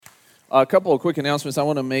A couple of quick announcements. I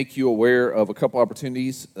want to make you aware of a couple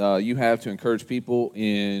opportunities you have to encourage people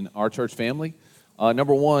in our church family.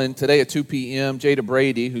 Number one, today at 2 p.m., Jada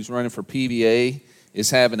Brady, who's running for PVA, is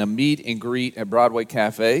having a meet and greet at Broadway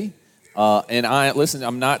Cafe. Listen,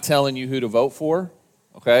 I'm not telling you who to vote for,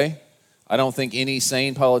 okay? I don't think any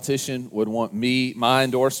sane politician would want my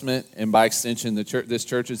endorsement, and by extension, this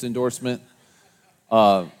church's endorsement.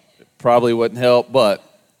 Probably wouldn't help, but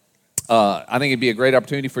I think it'd be a great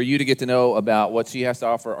opportunity for you to get to know about what she has to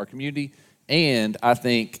offer our community, and I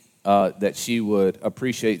think that she would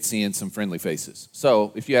appreciate seeing some friendly faces.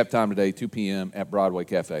 So if you have time today, 2 p.m. at Broadway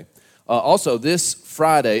Cafe. Also, this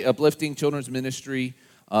Friday, Uplifting Children's Ministry,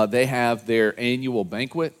 they have their annual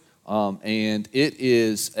banquet, and it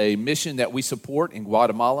is a mission that we support in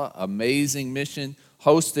Guatemala, amazing mission,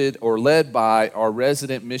 hosted or led by our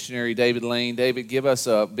resident missionary, David Lane. David, give us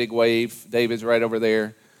a big wave. David's right over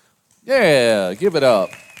there. Yeah, give it up.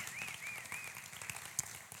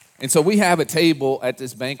 And so we have a table at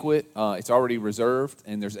this banquet. It's already reserved,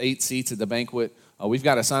 and there's 8 seats at the banquet. We've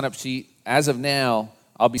got a sign-up sheet. As of now,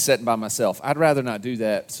 I'll be sitting by myself. I'd rather not do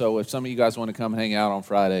that, so if some of you guys want to come hang out on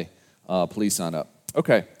Friday, please sign up.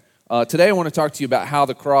 Okay, today I want to talk to you about how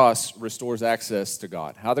the cross restores access to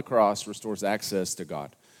God. How the cross restores access to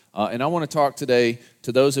God. And I want to talk today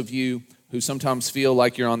to those of you who sometimes feel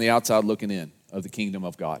like you're on the outside looking in of the kingdom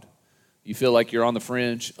of God. You feel like you're on the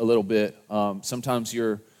fringe a little bit. Sometimes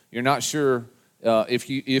you're not sure if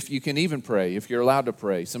you can even pray, if you're allowed to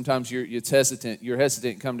pray. Sometimes you're hesitant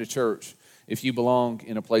to come to church if you belong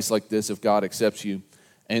in a place like this, if God accepts you.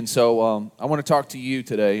 And so I want to talk to you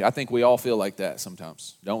today. I think we all feel like that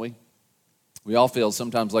sometimes, don't we? We all feel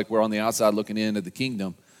sometimes like we're on the outside looking in of the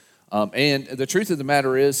kingdom. And the truth of the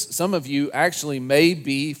matter is, some of you actually may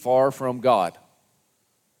be far from God.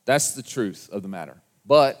 That's the truth of the matter.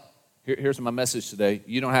 But here's my message today.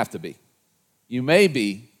 You don't have to be. You may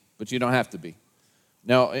be, but you don't have to be.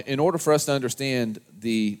 Now, in order for us to understand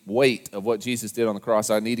the weight of what Jesus did on the cross,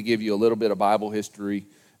 I need to give you a little bit of Bible history,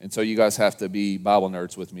 and so you guys have to be Bible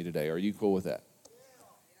nerds with me today. Are you cool with that?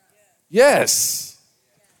 Yes.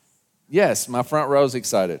 Yes, my front row's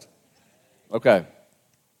excited. Okay.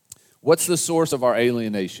 What's the source of our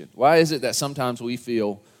alienation? Why is it that sometimes we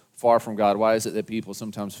feel far from God? Why is it that people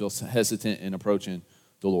sometimes feel hesitant in approaching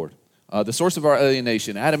the Lord? The source of our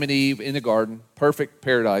alienation, Adam and Eve in the garden, perfect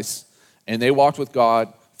paradise, and they walked with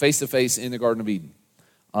God face to face in the Garden of Eden.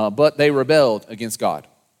 But they rebelled against God,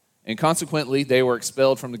 and consequently, they were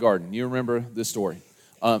expelled from the garden. You remember this story.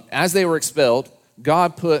 As they were expelled,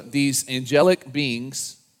 God put these angelic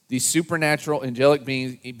beings, these supernatural angelic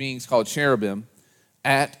beings called cherubim,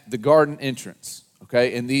 at the garden entrance.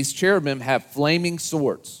 Okay, and these cherubim have flaming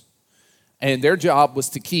swords, and their job was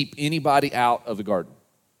to keep anybody out of the garden.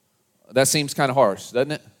 That seems kind of harsh,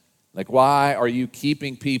 doesn't it? Like, why are you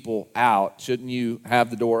keeping people out? Shouldn't you have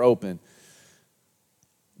the door open?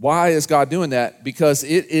 Why is God doing that? Because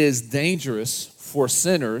it is dangerous for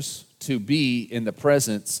sinners to be in the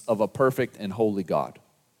presence of a perfect and holy God.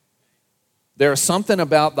 There is something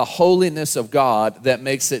about the holiness of God that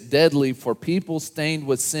makes it deadly for people stained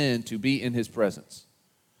with sin to be in his presence,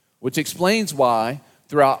 which explains why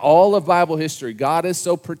throughout all of Bible history, God is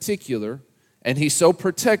so particular and he's so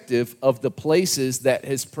protective of the places that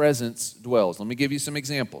his presence dwells. Let me give you some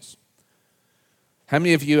examples. How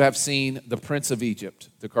many of you have seen The Prince of Egypt,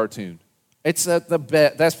 the cartoon? It's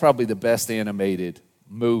that's probably the best animated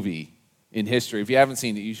movie in history. If you haven't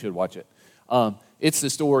seen it, you should watch it. It's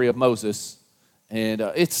the story of Moses, and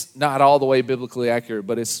it's not all the way biblically accurate,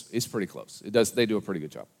 but it's pretty close. They do a pretty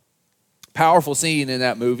good job. Powerful scene in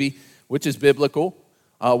that movie, which is biblical,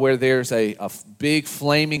 where there's a big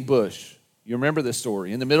flaming bush. You remember this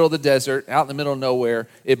story. In the middle of the desert, out in the middle of nowhere,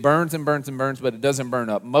 it burns and burns and burns, but it doesn't burn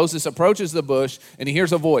up. Moses approaches the bush, and he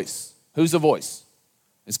hears a voice. Who's the voice?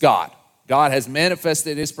 It's God. God has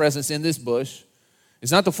manifested his presence in this bush.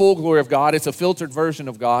 It's not the full glory of God. It's a filtered version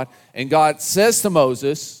of God. And God says to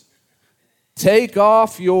Moses, take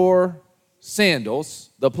off your sandals.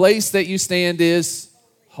 The place that you stand is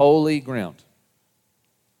holy ground.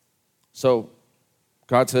 So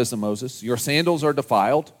God says to Moses, your sandals are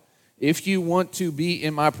defiled. If you want to be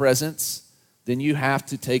in my presence, then you have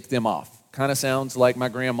to take them off. Kind of sounds like my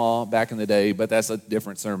grandma back in the day, but that's a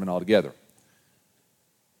different sermon altogether.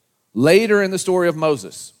 Later in the story of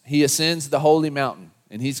Moses, he ascends the holy mountain,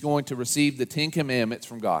 and he's going to receive the 10 commandments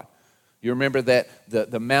from God. You remember that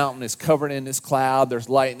the mountain is covered in this cloud. There's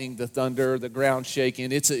lightning, the thunder, the ground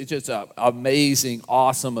shaking. It's just an amazing,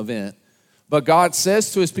 awesome event. But God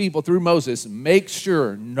says to his people through Moses, make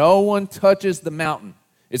sure no one touches the mountain.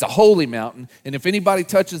 It's a holy mountain, and if anybody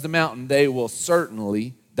touches the mountain, they will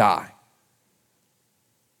certainly die.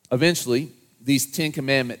 Eventually, these 10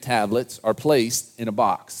 Commandment tablets are placed in a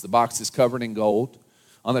box. The box is covered in gold.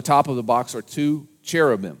 On the top of the box are 2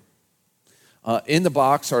 cherubim. In the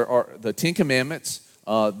box are the 10 Commandments,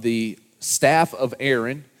 the staff of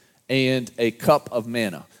Aaron, and a cup of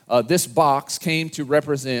manna. This box came to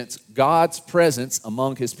represent God's presence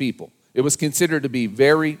among his people. It was considered to be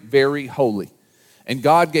very, very holy. And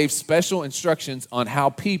God gave special instructions on how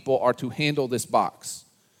people are to handle this box.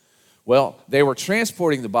 Well, they were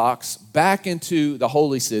transporting the box back into the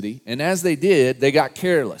holy city, and as they did, they got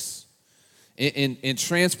careless in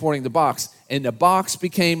transporting the box, and the box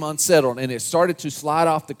became unsettled, and it started to slide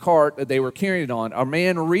off the cart that they were carrying it on. A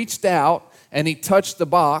man reached out, and he touched the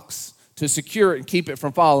box to secure it and keep it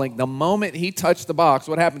from falling. The moment he touched the box,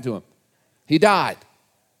 what happened to him? He died.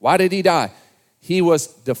 Why did he die? He was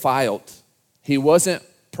defiled. He wasn't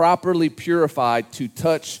properly purified to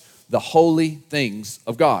touch the holy things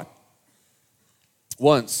of God.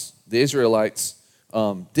 Once the Israelites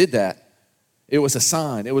did that, it was a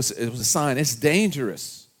sign. It was a sign. It's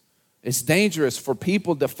dangerous. It's dangerous for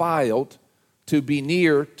people defiled to be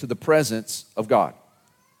near to the presence of God.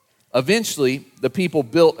 Eventually, the people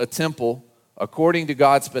built a temple according to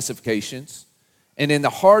God's specifications. And in the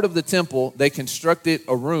heart of the temple, they constructed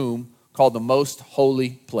a room called the most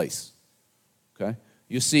holy place. Okay?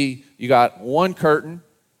 You see, you got one curtain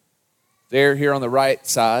there here on the right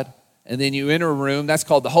side. And then you enter a room, that's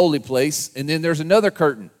called the holy place. And then there's another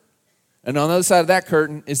curtain. And on the other side of that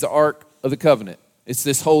curtain is the Ark of the Covenant. It's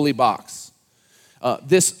this holy box.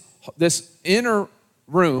 This inner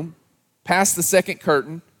room, past the second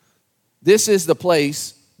curtain, this is the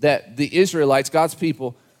place that the Israelites, God's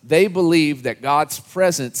people, they believed that God's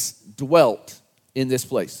presence dwelt in this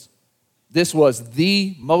place. This was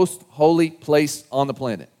the most holy place on the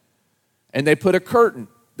planet. And they put a curtain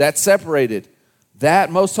that separated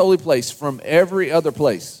that most holy place from every other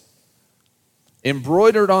place.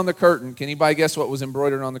 Embroidered on the curtain, can anybody guess what was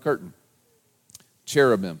embroidered on the curtain?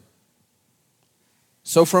 Cherubim.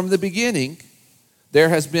 So from the beginning, there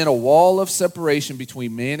has been a wall of separation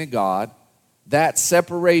between man and God. That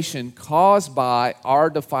separation caused by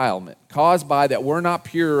our defilement, caused by that we're not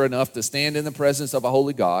pure enough to stand in the presence of a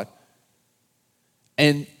holy God.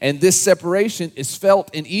 And this separation is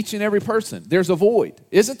felt in each and every person. There's a void.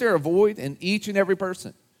 Isn't there a void in each and every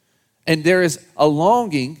person? And there is a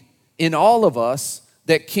longing in all of us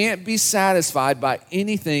that can't be satisfied by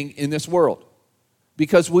anything in this world.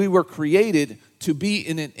 Because we were created to be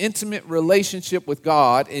in an intimate relationship with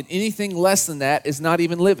God, and anything less than that is not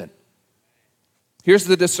even living. Here's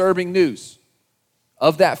the disturbing news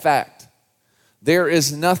of that fact. There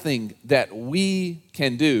is nothing that we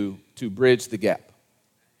can do to bridge the gap.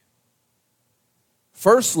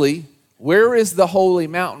 Firstly, where is the holy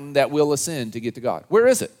mountain that we'll ascend to get to God? Where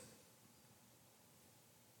is it?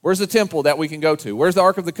 Where's the temple that we can go to? Where's the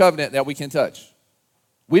Ark of the Covenant that we can touch?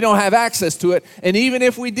 We don't have access to it. And even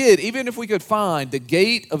if we did, even if we could find the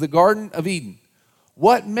gate of the Garden of Eden,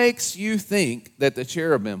 what makes you think that the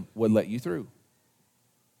cherubim would let you through?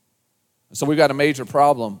 So we've got a major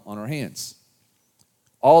problem on our hands.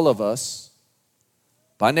 All of us,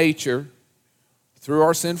 by nature, through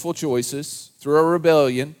our sinful choices, through our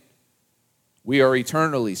rebellion, we are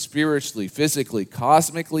eternally, spiritually, physically,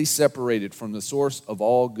 cosmically separated from the source of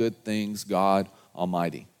all good things, God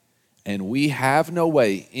Almighty. And we have no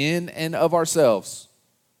way in and of ourselves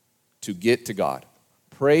to get to God.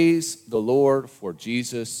 Praise the Lord for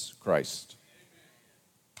Jesus Christ.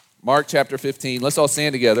 Mark chapter 15. Let's all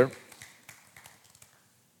stand together.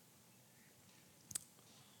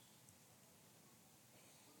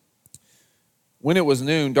 When it was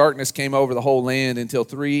noon, darkness came over the whole land until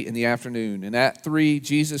 3 p.m. And at 3,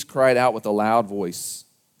 Jesus cried out with a loud voice,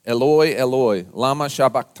 Eloi, Eloi, lama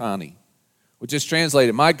sabachthani, which is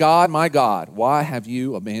translated, my God, why have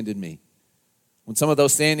you abandoned me? When some of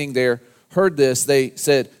those standing there heard this, they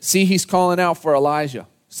said, see, he's calling out for Elijah.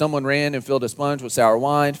 Someone ran and filled a sponge with sour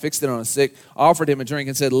wine, fixed it on a stick, offered him a drink,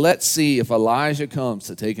 and said, let's see if Elijah comes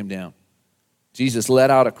to take him down. Jesus let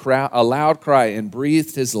out a loud cry and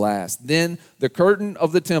breathed his last. Then the curtain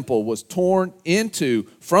of the temple was torn into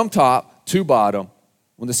from top to bottom.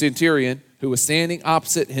 When the centurion, who was standing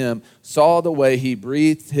opposite him, saw the way he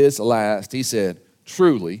breathed his last, he said,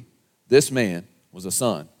 truly, this man was the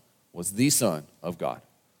Son of God.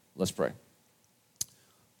 Let's pray.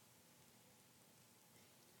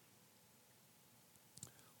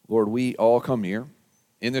 Lord, we all come here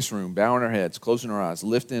in this room, bowing our heads, closing our eyes,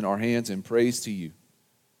 lifting our hands in praise to you,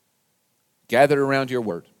 gathered around your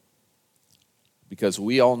word, because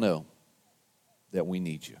we all know that we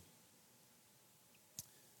need you.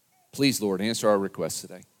 Please, Lord, answer our requests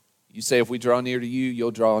today. You say if we draw near to you,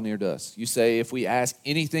 you'll draw near to us. You say if we ask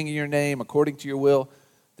anything in your name according to your will,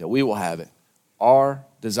 that we will have it. Our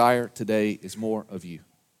desire today is more of you.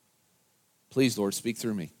 Please, Lord, speak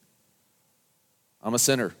through me. I'm a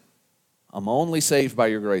sinner. I'm only saved by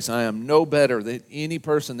your grace. I am no better than any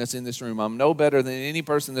person that's in this room. I'm no better than any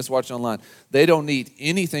person that's watching online. They don't need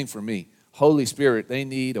anything from me. Holy Spirit, they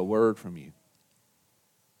need a word from you.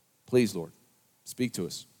 Please, Lord, speak to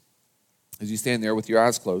us. As you stand there with your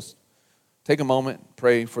eyes closed, take a moment,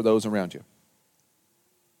 pray for those around you.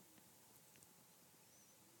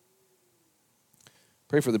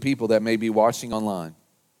 Pray for the people that may be watching online.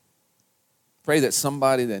 Pray that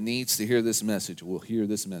somebody that needs to hear this message will hear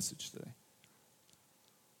this message today.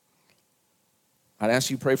 I'd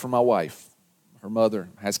ask you to pray for my wife. Her mother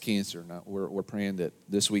has cancer. Now, we're praying that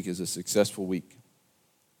this week is a successful week.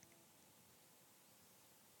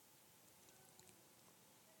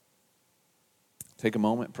 Take a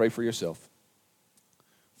moment, pray for yourself.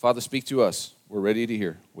 Father, speak to us. We're ready to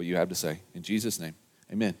hear what you have to say. In Jesus' name,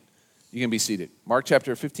 amen. You can be seated. Mark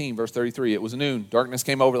chapter 15, verse 33. It was noon. Darkness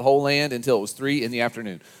came over the whole land until it was 3 in the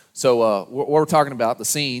afternoon. So what we're talking about, the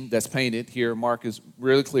scene that's painted here, Mark is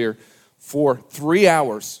really clear. For 3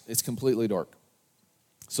 hours, it's completely dark.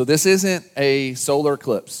 So this isn't a solar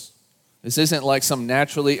eclipse. This isn't like some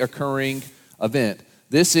naturally occurring event.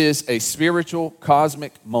 This is a spiritual,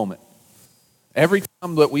 cosmic moment. Every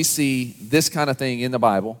time that we see this kind of thing in the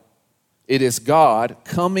Bible, it is God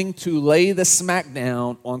coming to lay the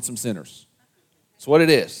smackdown on some sinners. That's what it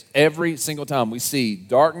is. Every single time we see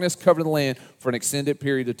darkness cover the land for an extended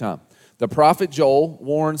period of time. The prophet Joel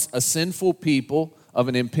warns a sinful people of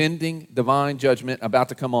an impending divine judgment about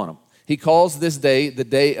to come on them. He calls this day the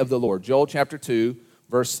day of the Lord. Joel chapter 2,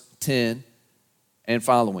 verse 10 and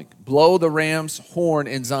following. Blow the ram's horn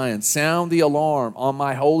in Zion. Sound the alarm on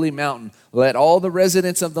my holy mountain. Let all the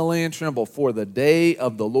residents of the land tremble, for the day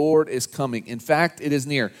of the Lord is coming. In fact, it is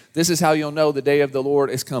near. This is how you'll know the day of the Lord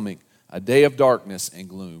is coming. A day of darkness and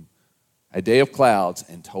gloom. A day of clouds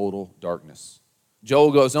and total darkness.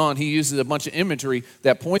 Joel goes on. He uses a bunch of imagery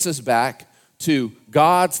that points us back to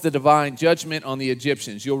the divine judgment on the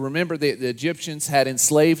Egyptians. You'll remember that the Egyptians had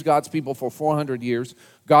enslaved God's people for 400 years.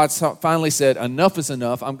 God finally said, enough is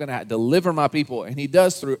enough. I'm going to deliver my people. And he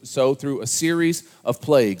does so through a series of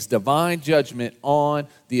plagues, divine judgment on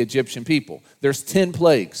the Egyptian people. There's 10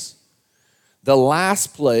 plagues. The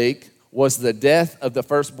last plague was the death of the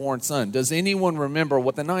firstborn son. Does anyone remember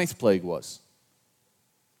what the 9th plague was?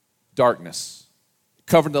 Darkness.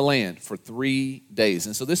 Covered the land for 3 days.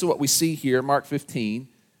 And so this is what we see here, Mark 15,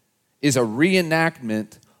 is a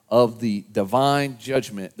reenactment of the divine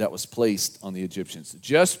judgment that was placed on the Egyptians.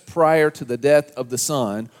 Just prior to the death of the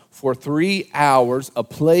son, for 3 hours, a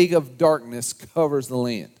plague of darkness covers the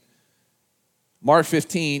land. Mark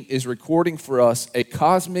 15 is recording for us a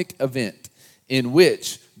cosmic event in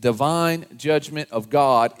which divine judgment of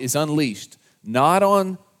God is unleashed, not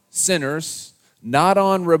on sinners, not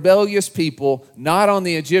on rebellious people, not on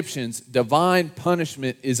the Egyptians. Divine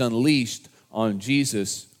punishment is unleashed on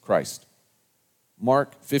Jesus Christ.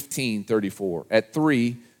 Mark 15:34. At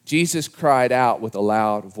 3, Jesus cried out with a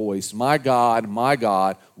loud voice, my God,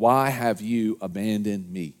 why have you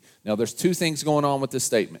abandoned me?" Now, there's 2 things going on with this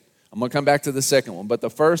statement. I'm going to come back to the second one, but the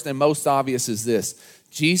first and most obvious is this.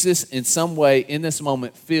 Jesus, in some way, in this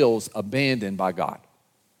moment, feels abandoned by God,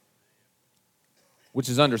 which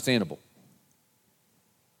is understandable.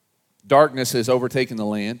 Darkness has overtaken the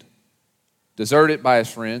land, deserted by his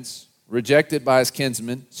friends, rejected by his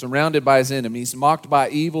kinsmen, surrounded by his enemies, mocked by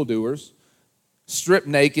evildoers, stripped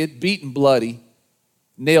naked, beaten bloody,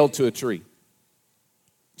 nailed to a tree.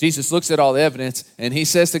 Jesus looks at all the evidence and he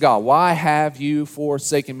says to God, why have you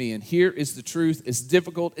forsaken me? And here is the truth. As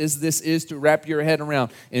difficult as this is to wrap your head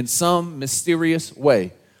around, in some mysterious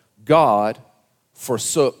way, God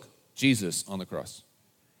forsook Jesus on the cross.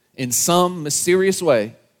 In some mysterious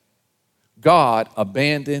way, God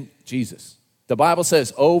abandoned Jesus. The Bible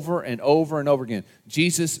says over and over and over again,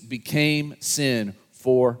 Jesus became sin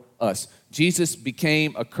for us. Jesus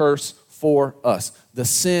became a curse for us. The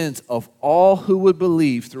sins of all who would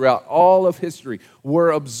believe throughout all of history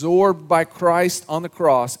were absorbed by Christ on the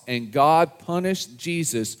cross, and God punished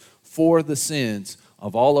Jesus for the sins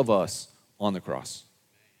of all of us on the cross.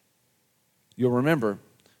 You'll remember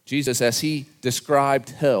Jesus, as he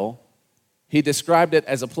described hell, he described it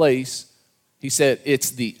as a place. He said,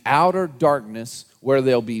 it's the outer darkness where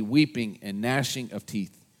there'll be weeping and gnashing of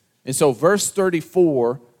teeth. And so verse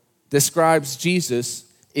 34 describes Jesus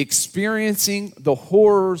experiencing the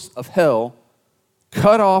horrors of hell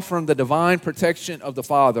cut off from the divine protection of the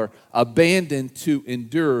Father, abandoned to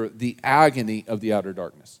endure the agony of the outer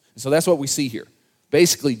darkness. So that's what we see here.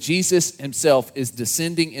 Basically, Jesus himself is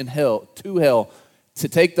descending in hell to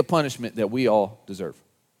take the punishment that we all deserve.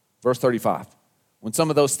 Verse 35. When some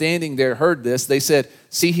of those standing there heard this, they said,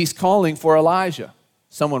 "See, he's calling for Elijah."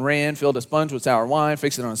 Someone ran, filled a sponge with sour wine,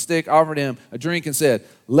 fixed it on a stick, offered him a drink, and said,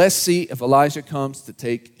 "Let's see if Elijah comes to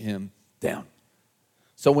take him down."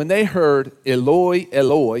 So when they heard Eloi,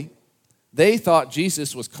 Eloi, they thought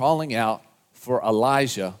Jesus was calling out for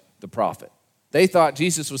Elijah the prophet. They thought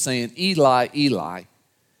Jesus was saying, "Eli, Eli."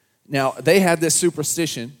 Now, they had this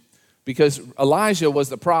superstition because Elijah was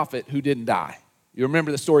the prophet who didn't die. You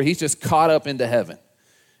remember the story? He's just caught up into heaven.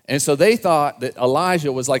 And so they thought that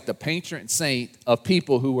Elijah was like the patron saint of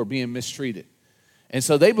people who were being mistreated. And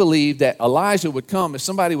so they believed that Elijah would come if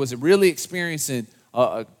somebody was really experiencing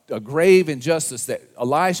a grave injustice, that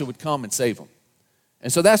Elijah would come and save them.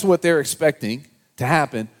 And so that's what they're expecting to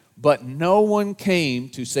happen, but no one came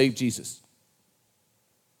to save Jesus.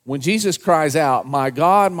 When Jesus cries out, my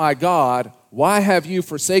God, why have you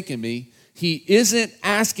forsaken me?" He isn't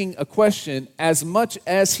asking a question as much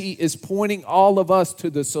as he is pointing all of us to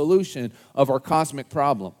the solution of our cosmic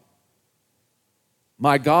problem.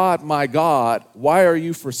 My God, why are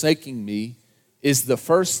you forsaking me?" is the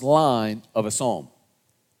first line of a psalm.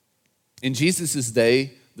 In Jesus'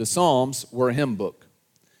 day, the Psalms were a hymn book.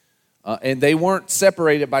 And they weren't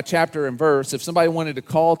separated by chapter and verse. If somebody wanted to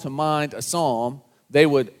call to mind a psalm, they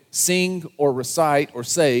would sing or recite or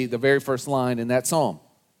say the very first line in that psalm.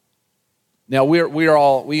 Now, we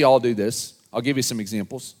all do this. I'll give you some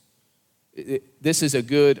examples. This is a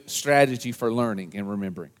good strategy for learning and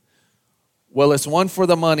remembering. Well, it's 1 for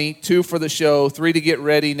the money, 2 for the show, 3 to get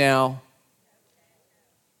ready now.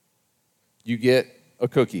 You get a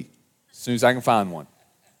cookie as soon as I can find one.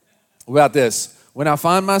 What about this? When I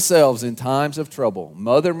find myself in times of trouble,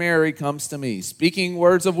 Mother Mary comes to me, speaking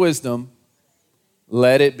words of wisdom,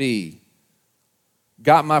 let it be.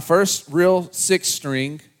 Got my first real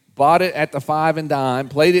 6-string, bought it at the 5 and dime,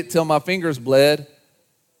 played it till my fingers bled.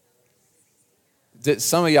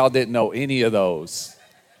 Some of y'all didn't know any of those.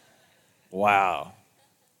 Wow.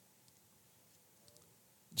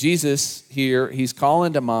 Jesus here, he's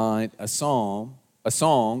calling to mind a song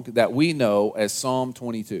that we know as Psalm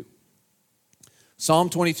 22. Psalm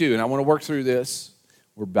 22, and I want to work through this.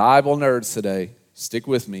 We're Bible nerds today. Stick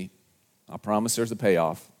with me. I promise there's a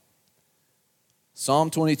payoff.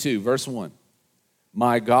 Psalm 22, verse 1.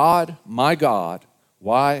 My God,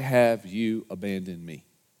 why have you abandoned me?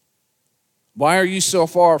 Why are you so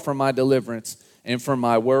far from my deliverance and from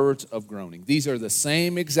my words of groaning? These are the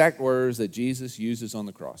same exact words that Jesus uses on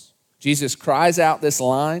the cross. Jesus cries out this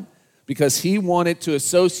line because he wanted to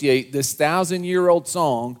associate this 1,000-year-old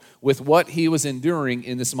song with what he was enduring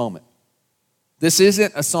in this moment. This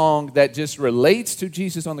isn't a song that just relates to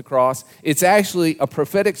Jesus on the cross. It's actually a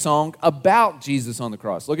prophetic song about Jesus on the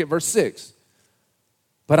cross. Look at verse 6.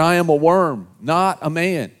 But I am a worm, not a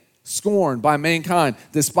man, scorned by mankind,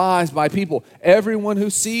 despised by people. Everyone who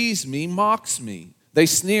sees me mocks me. They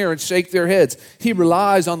sneer and shake their heads. He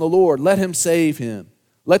relies on the Lord. Let him save him.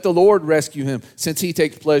 Let the Lord rescue him, since he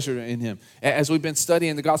takes pleasure in him. As we've been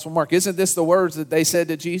studying the Gospel of Mark, isn't this the words that they said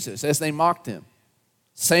to Jesus as they mocked him?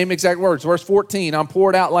 Same exact words. Verse 14, I'm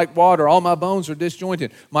poured out like water. All my bones are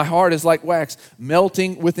disjointed. My heart is like wax,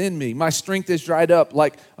 melting within me. My strength is dried up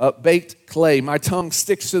like baked clay. My tongue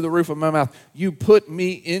sticks to the roof of my mouth. You put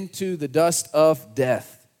me into the dust of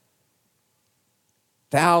death.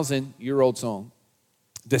 1,000-year-old song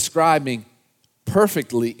describing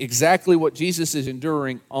perfectly exactly what Jesus is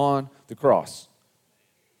enduring on the cross.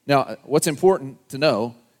 Now, what's important to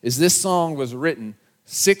know is this song was written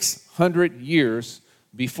 600 years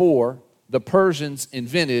before the Persians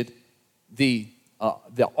invented the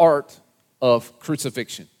art of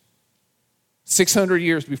crucifixion. 600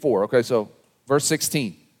 years before. Okay, so verse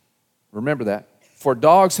 16. Remember that. For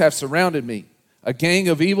dogs have surrounded me. A gang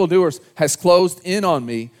of evildoers has closed in on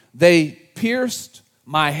me. They pierced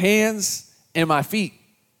my hands and my feet.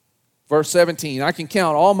 Verse 17, I can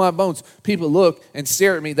count all my bones. People look and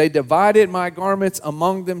stare at me. They divided my garments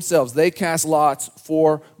among themselves. They cast lots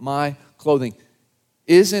for my clothing.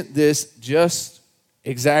 Isn't this just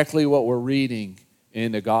exactly what we're reading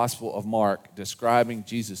in the Gospel of Mark describing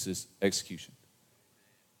Jesus' execution?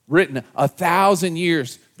 Written 1,000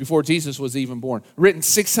 years before Jesus was even born. Written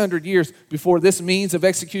 600 years before this means of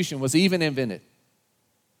execution was even invented.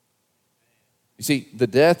 You see, the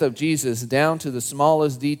death of Jesus, down to the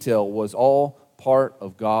smallest detail, was all part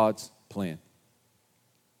of God's plan.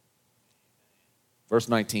 Verse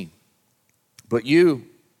 19. But you,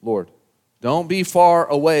 Lord, Don't be far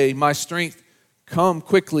away. My strength, come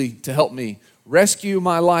quickly to help me. Rescue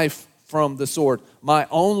my life from the sword, my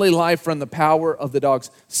only life from the power of the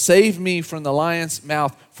dogs. Save me from the lion's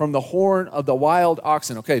mouth, from the horn of the wild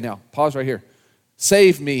oxen. Okay, now pause right here.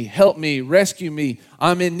 Save me, help me, rescue me.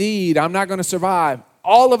 I'm in need. I'm not going to survive.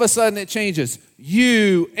 All of a sudden it changes.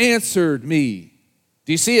 You answered me.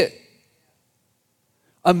 Do you see it?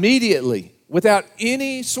 Immediately, without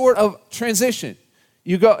any sort of transition,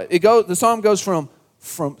 the psalm goes from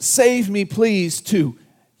save me please to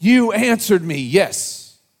you answered me,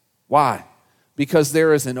 yes. Why? Because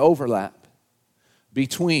there is an overlap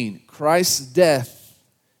between Christ's death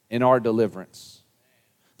and our deliverance.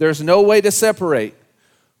 There's no way to separate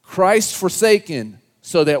Christ forsaken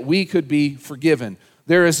so that we could be forgiven.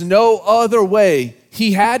 There is no other way.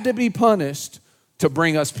 He had to be punished to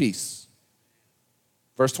bring us peace.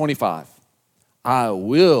 Verse 25, I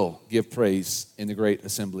will give praise in the great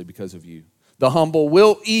assembly because of you. The humble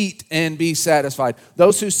will eat and be satisfied.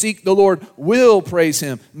 Those who seek the Lord will praise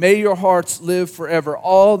him. May your hearts live forever.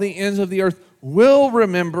 All the ends of the earth will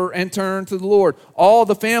remember and turn to the Lord. All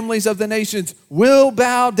the families of the nations will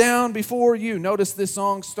bow down before you. Notice this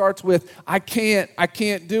song starts with, I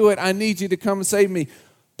can't do it. I need you to come and save me.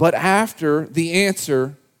 But after the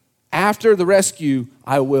answer, after the rescue,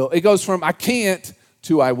 I will. It goes from I can't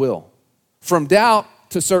to I will. From doubt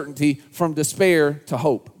to certainty, from despair to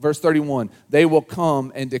hope. Verse 31, they will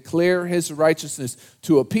come and declare his righteousness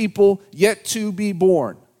to a people yet to be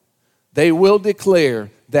born. They will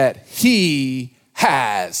declare that he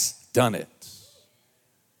has done it.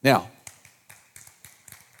 Now,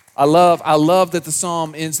 I love that the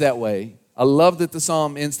psalm ends that way. I love that the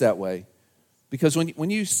psalm ends that way. Because when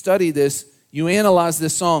you study this, you analyze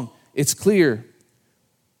this song, it's clear.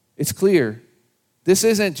 It's clear. This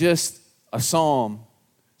isn't just a psalm.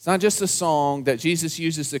 It's not just a song that Jesus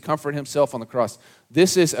uses to comfort himself on the cross.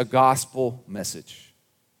 This is a gospel message.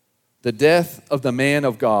 The death of the man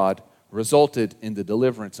of God resulted in the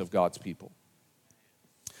deliverance of God's people.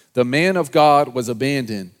 The man of God was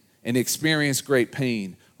abandoned and experienced great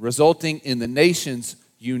pain, resulting in the nations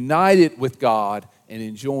united with God and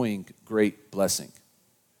enjoying great blessing.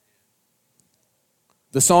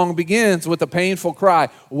 The song begins with a painful cry,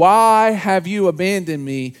 why have you abandoned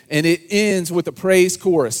me? And it ends with a praise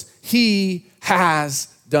chorus, he has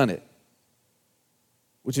done it.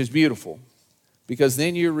 Which is beautiful, because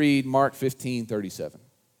then you read Mark 15:37.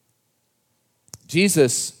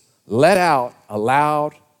 Jesus let out a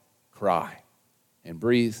loud cry and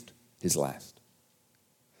breathed his last.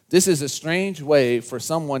 This is a strange way for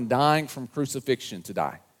someone dying from crucifixion to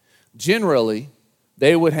die. Generally,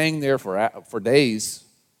 they would hang there for days,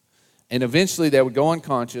 and eventually they would go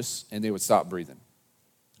unconscious and they would stop breathing.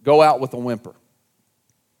 Go out with a whimper.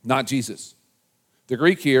 Not Jesus. The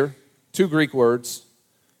Greek here, two Greek words,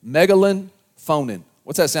 megalon phonin.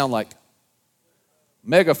 What's that sound like?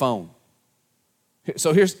 Megaphone.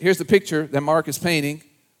 So here's the picture that Mark is painting.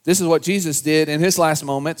 This is what Jesus did in his last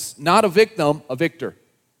moments. Not a victim, a victor.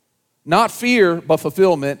 Not fear, but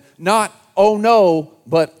fulfillment. Not oh no,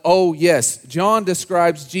 but oh yes. John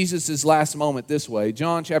describes Jesus' last moment this way.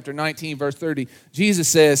 John chapter 19, verse 30. Jesus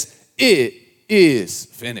says, it is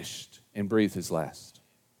finished, and breathed his last.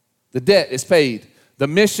 The debt is paid. The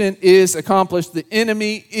mission is accomplished. The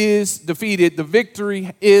enemy is defeated. The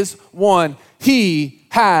victory is won. He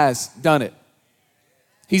has done it.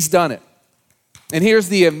 He's done it. And here's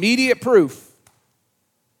the immediate proof.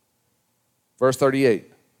 Verse 38.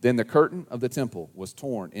 Then the curtain of the temple was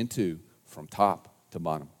torn in two from top to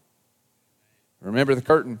bottom. Remember the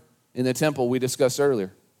curtain in the temple we discussed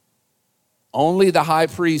earlier. Only the high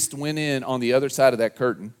priest went in on the other side of that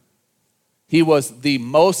curtain. He was the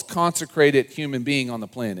most consecrated human being on the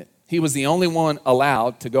planet. He was the only one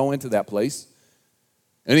allowed to go into that place.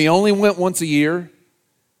 And he only went once a year.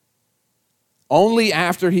 Only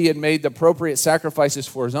after he had made the appropriate sacrifices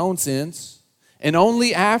for his own sins. And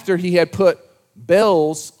only after he had put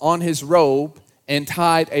bells on his robe and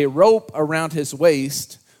tied a rope around his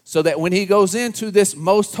waist, so that when he goes into this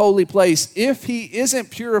most holy place, if he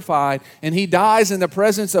isn't purified and he dies in the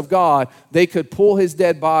presence of God, they could pull his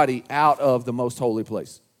dead body out of the most holy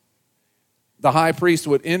place. The high priest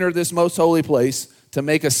would enter this most holy place to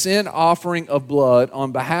make a sin offering of blood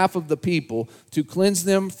on behalf of the people to cleanse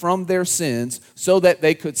them from their sins so that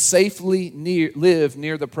they could safely live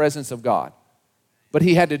near the presence of God. But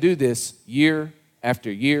he had to do this year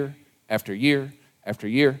after year after year after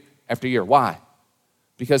year after year. Why?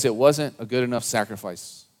 Because it wasn't a good enough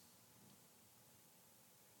sacrifice.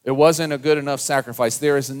 It wasn't a good enough sacrifice.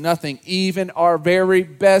 There is nothing, even our very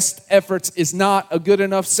best efforts is not a good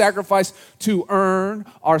enough sacrifice to earn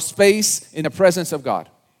our space in the presence of God.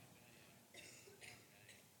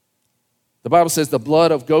 The Bible says the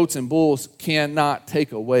blood of goats and bulls cannot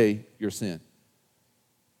take away your sin.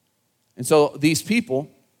 And so these people,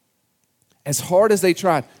 as hard as they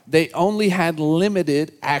tried, they only had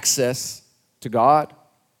limited access to God.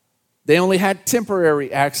 They only had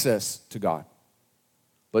temporary access to God.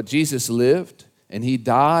 But Jesus lived, and he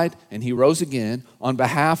died, and he rose again on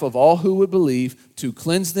behalf of all who would believe, to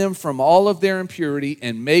cleanse them from all of their impurity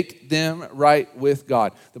and make them right with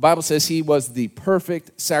God. The Bible says he was the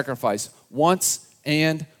perfect sacrifice once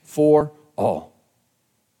and for all.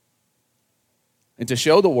 And to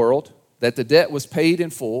show the world that the debt was paid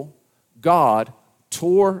in full, God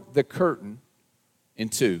tore the curtain in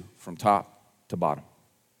two from top to bottom.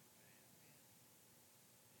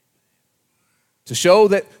 To show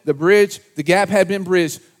that the gap had been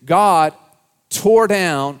bridged, God tore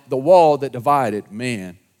down the wall that divided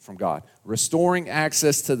man from God, restoring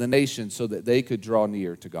access to the nation so that they could draw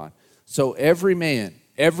near to God. So every man,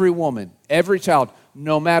 every woman, every child,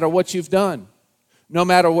 no matter what you've done, no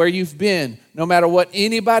matter where you've been, no matter what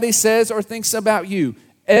anybody says or thinks about you,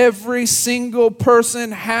 every single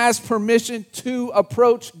person has permission to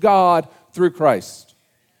approach God through Christ.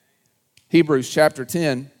 Hebrews chapter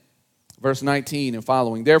 10, verse 19 and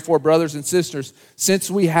following. Therefore, brothers and sisters, since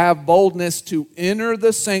we have boldness to enter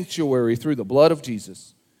the sanctuary through the blood of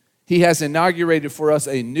Jesus, he has inaugurated for us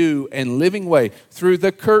a new and living way through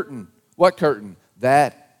the curtain. What curtain?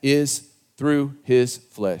 That is through his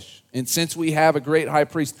flesh. And since we have a great high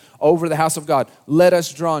priest over the house of God, let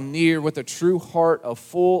us draw near with a true heart of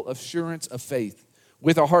full assurance of faith,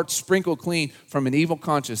 with our hearts sprinkled clean from an evil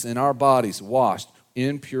conscience and our bodies washed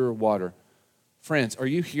in pure water. Friends, are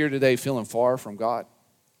you here today feeling far from God?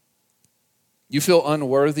 You feel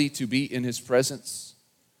unworthy to be in his presence?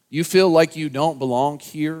 You feel like you don't belong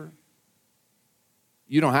here?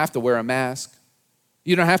 You don't have to wear a mask.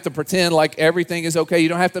 You don't have to pretend like everything is okay. You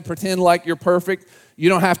don't have to pretend like you're perfect. You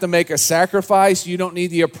don't have to make a sacrifice. You don't need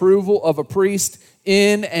the approval of a priest.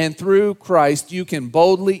 In and through Christ, you can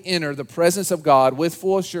boldly enter the presence of God with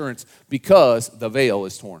full assurance because the veil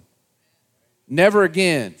is torn. Never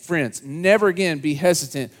again, friends, never again be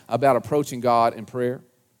hesitant about approaching God in prayer.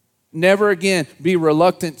 Never again be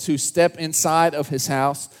reluctant to step inside of his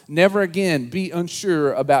house. Never again be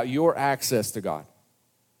unsure about your access to God.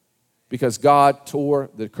 Because God tore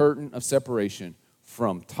the curtain of separation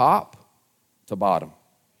from top to bottom.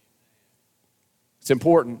 It's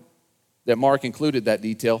important that Mark included that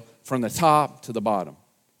detail from the top to the bottom.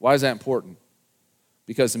 Why is that important?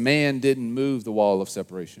 Because man didn't move the wall of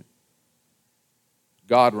separation.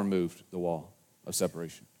 God removed the wall of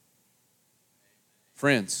separation.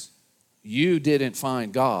 Friends, you didn't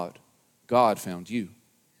find God. God found you.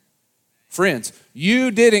 Friends,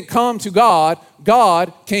 you didn't come to God.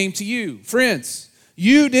 God came to you. Friends,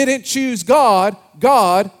 you didn't choose God.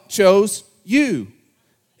 God chose you.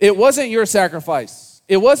 It wasn't your sacrifice.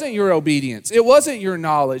 It wasn't your obedience. It wasn't your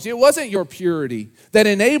knowledge. It wasn't your purity that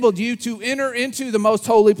enabled you to enter into the most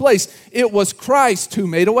holy place. It was Christ who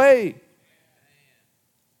made a way.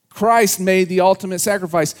 Christ made the ultimate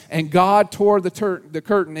sacrifice, and God tore the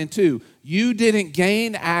curtain in two. You didn't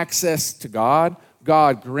gain access to God.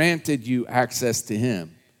 God granted you access to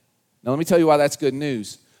him. Now, let me tell you why that's good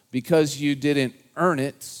news. Because you didn't earn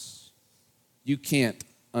it, you can't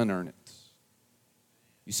unearn it.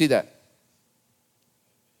 You see that?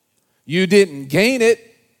 You didn't gain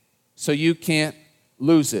it, so you can't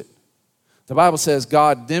lose it. The Bible says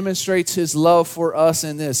God demonstrates his love for us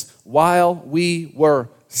in this: while we were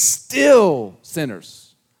still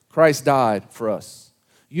sinners, Christ died for us.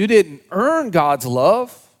 You didn't earn God's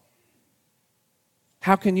love.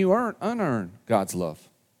 How can you unearn God's love?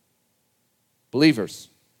 Believers,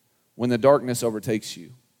 when the darkness overtakes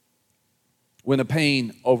you, when the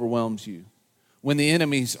pain overwhelms you, when the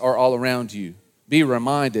enemies are all around you, be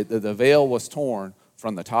reminded that the veil was torn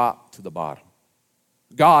from the top to the bottom.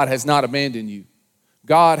 God has not abandoned you.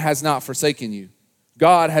 God has not forsaken you.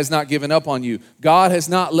 God has not given up on you. God has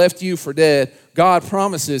not left you for dead. God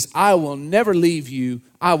promises, I will never leave you.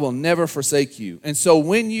 I will never forsake you. And so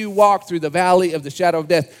when you walk through the valley of the shadow of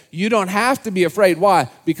death, you don't have to be afraid. Why?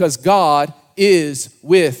 Because God is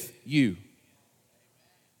with you.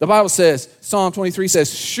 The Bible says, Psalm 23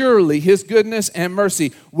 says, surely his goodness and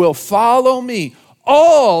mercy will follow me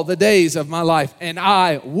all the days of my life, and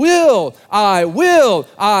I will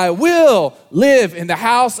live in the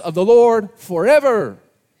house of the Lord forever.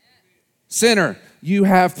 Sinner, you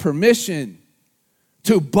have permission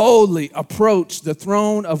to boldly approach the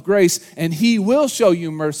throne of grace, and he will show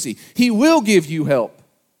you mercy. He will give you help.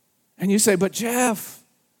 And you say, but Jeff,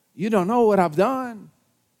 you don't know what I've done.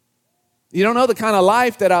 You don't know the kind of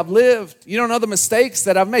life that I've lived. You don't know the mistakes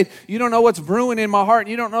that I've made. You don't know what's brewing in my heart.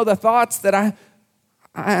 You don't know the thoughts that I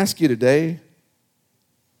ask you today,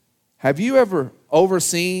 have you ever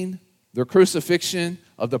overseen the crucifixion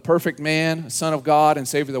of the perfect man, Son of God and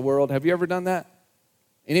Savior of the world? Have you ever done that?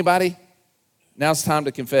 Anybody? Now's time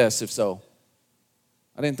to confess, if so.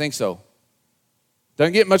 I didn't think so.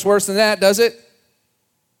 Doesn't get much worse than that, does it?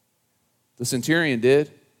 The centurion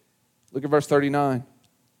did. Look at verse 39.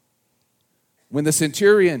 When the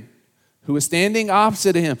centurion who was standing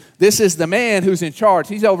opposite of him, this is the man who's in charge.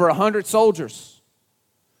 He's over 100 soldiers.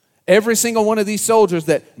 Every single one of these soldiers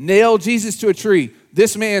that nailed Jesus to a tree,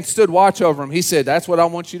 this man stood watch over him. He said, that's what I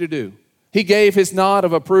want you to do. He gave his nod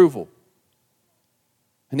of approval.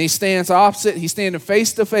 And he stands opposite, he's standing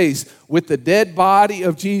face to face with the dead body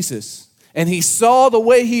of Jesus. And he saw the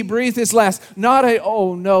way he breathed his last. Not a,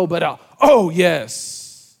 oh no, but a, oh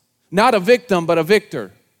yes. Not a victim, but a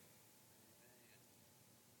victor.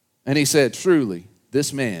 And he said, truly,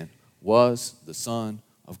 this man was the Son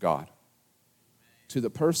of God. To the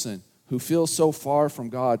person who feels so far from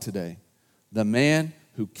God today, the man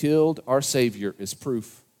who killed our Savior is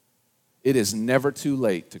proof. It is never too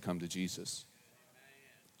late to come to Jesus.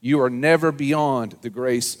 You are never beyond the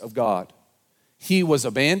grace of God. He was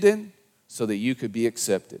abandoned so that you could be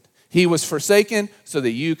accepted. He was forsaken so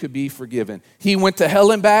that you could be forgiven. He went to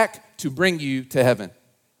hell and back to bring you to heaven.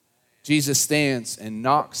 Jesus stands and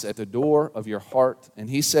knocks at the door of your heart, and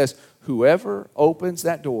he says, whoever opens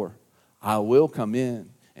that door, I will come in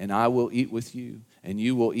and I will eat with you and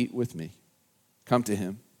you will eat with me. Come to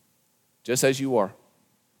him just as you are.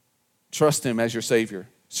 Trust him as your Savior.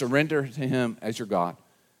 Surrender to him as your God,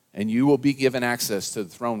 and you will be given access to the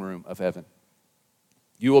throne room of heaven.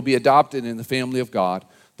 You will be adopted in the family of God.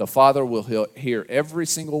 The Father will hear every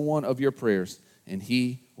single one of your prayers, and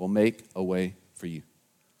he will make a way for you.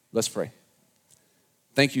 Let's pray.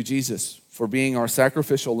 Thank you, Jesus, for being our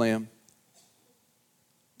sacrificial lamb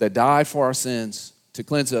that died for our sins to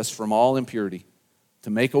cleanse us from all impurity, to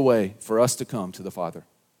make a way for us to come to the Father.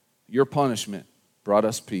 Your punishment brought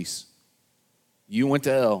us peace. You went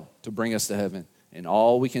to hell to bring us to heaven, and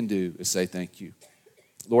all we can do is say thank you.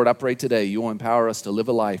 Lord, I pray today you will empower us to live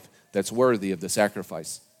a life that's worthy of the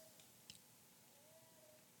sacrifice,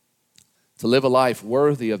 to live a life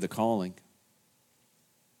worthy of the calling,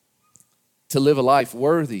 to live a life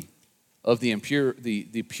worthy of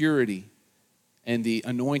the purity and the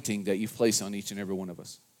anointing that you've placed on each and every one of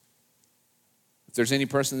us. If there's any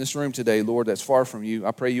person in this room today, Lord, that's far from you,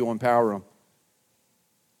 I pray you'll empower them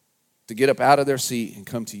to get up out of their seat and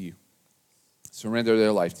come to you. Surrender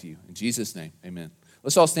their life to you. In Jesus' name, amen.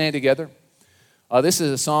 Let's all stand together. This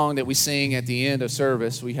is a song that we sing at the end of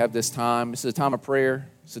service. We have this time. This is a time of prayer.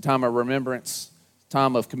 It's a time of remembrance, a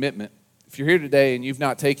time of commitment. If you're here today and you've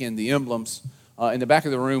not taken the emblems, in the back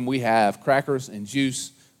of the room we have crackers and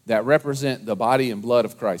juice that represent the body and blood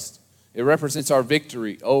of Christ. It represents our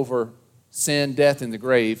victory over sin, death, and the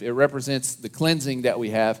grave. It represents the cleansing that we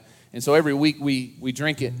have. And so every week we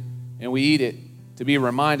drink it and we eat it to be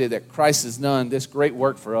reminded that Christ has done this great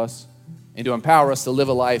work for us and to empower us to live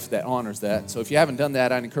a life that honors that. So if you haven't done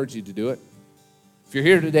that, I'd encourage you to do it. If you're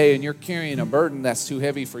here today and you're carrying a burden that's too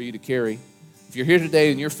heavy for you to carry, if you're here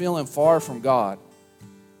today and you're feeling far from God,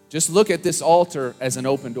 just look at this altar as an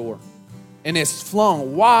open door. And it's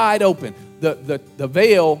flung wide open. The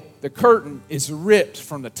veil, the curtain is ripped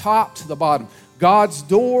from the top to the bottom. God's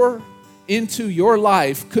door into your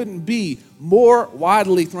life couldn't be more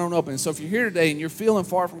widely thrown open. So if you're here today and you're feeling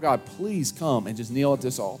far from God, please come and just kneel at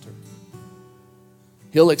this altar.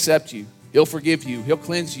 He'll accept you. He'll forgive you. He'll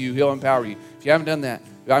cleanse you. He'll empower you. If you haven't done that,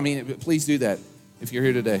 please do that if you're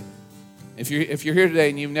here today. If you're here today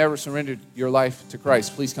and you've never surrendered your life to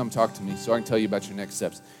Christ, please come talk to me so I can tell you about your next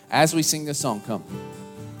steps. As we sing this song, come.